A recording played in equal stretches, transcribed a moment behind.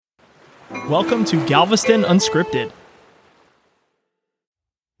Welcome to Galveston Unscripted.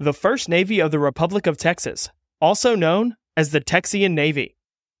 The First Navy of the Republic of Texas, also known as the Texian Navy.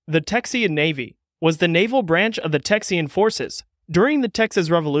 The Texian Navy was the naval branch of the Texian forces during the Texas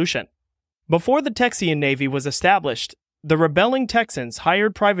Revolution. Before the Texian Navy was established, the rebelling Texans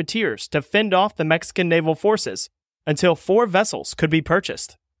hired privateers to fend off the Mexican naval forces until 4 vessels could be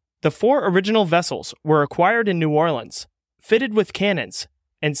purchased. The 4 original vessels were acquired in New Orleans, fitted with cannons,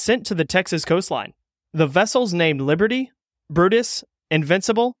 and sent to the Texas coastline. The vessels named Liberty, Brutus,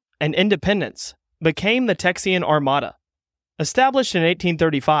 Invincible, and Independence became the Texian Armada. Established in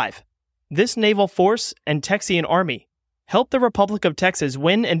 1835, this naval force and Texian army helped the Republic of Texas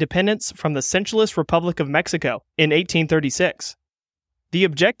win independence from the Centralist Republic of Mexico in 1836. The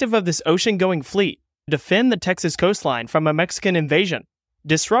objective of this ocean-going fleet: defend the Texas coastline from a Mexican invasion,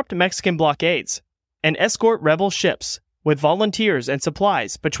 disrupt Mexican blockades, and escort rebel ships with volunteers and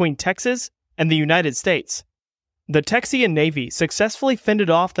supplies between Texas and the United States. The Texian Navy successfully fended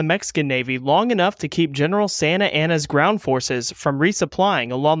off the Mexican Navy long enough to keep General Santa Anna's ground forces from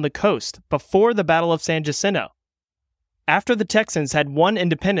resupplying along the coast before the Battle of San Jacinto. After the Texans had won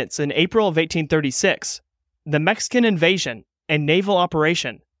independence in April of 1836, the Mexican invasion and naval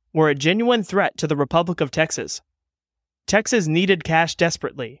operation were a genuine threat to the Republic of Texas. Texas needed cash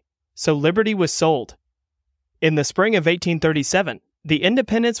desperately, so Liberty was sold. In the spring of 1837, the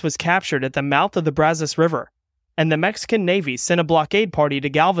Independence was captured at the mouth of the Brazos River, and the Mexican Navy sent a blockade party to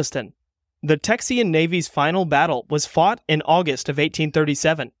Galveston. The Texian Navy's final battle was fought in August of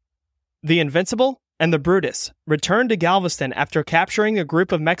 1837. The Invincible and the Brutus returned to Galveston after capturing a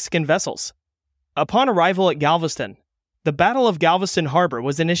group of Mexican vessels. Upon arrival at Galveston, the Battle of Galveston Harbor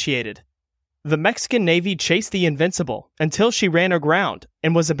was initiated. The Mexican Navy chased the Invincible until she ran aground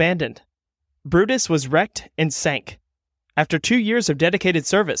and was abandoned. Brutus was wrecked and sank. After 2 years of dedicated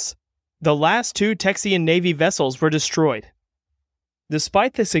service, the last 2 Texian Navy vessels were destroyed.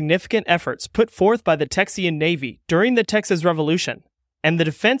 Despite the significant efforts put forth by the Texian Navy during the Texas Revolution and the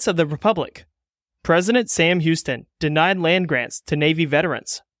defense of the Republic, President Sam Houston denied land grants to Navy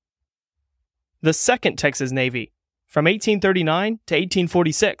veterans. The Second Texas Navy, from 1839 to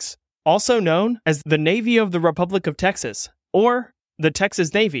 1846, also known as the Navy of the Republic of Texas, or the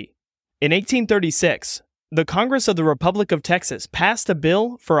Texas Navy. In 1836, the Congress of the Republic of Texas passed a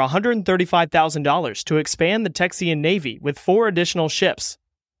bill for $135,000 to expand the Texian Navy with 4 additional ships.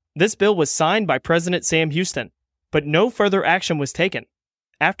 This bill was signed by President Sam Houston, but no further action was taken.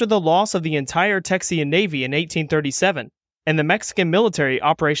 After the loss of the entire Texian Navy in 1837, and the Mexican military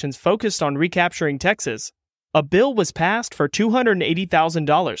operations focused on recapturing Texas, a bill was passed for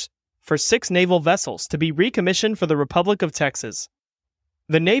 $280,000 for 6 naval vessels to be recommissioned for the Republic of Texas.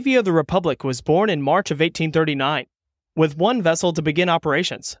 The Navy of the Republic was born in March of 1839, with 1 vessel to begin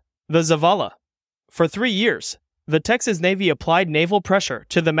operations, the Zavala. For 3 years, the Texas Navy applied naval pressure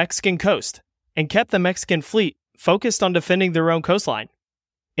to the Mexican coast and kept the Mexican fleet focused on defending their own coastline.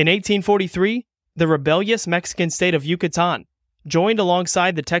 In 1843, the rebellious Mexican state of Yucatan joined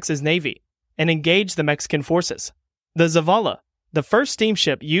alongside the Texas Navy and engaged the Mexican forces. The Zavala, the first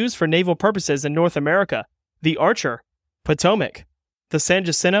steamship used for naval purposes in North America, the Archer, Potomac, the San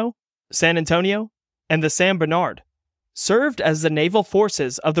Jacinto, San Antonio, and the San Bernard, served as the naval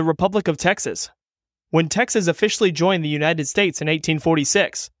forces of the Republic of Texas. When Texas officially joined the United States in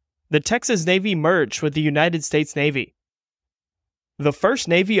 1846, the Texas Navy merged with the United States Navy. The First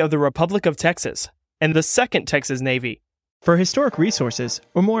Navy of the Republic of Texas and the Second Texas Navy. For historic resources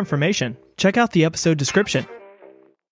or more information, check out the episode description.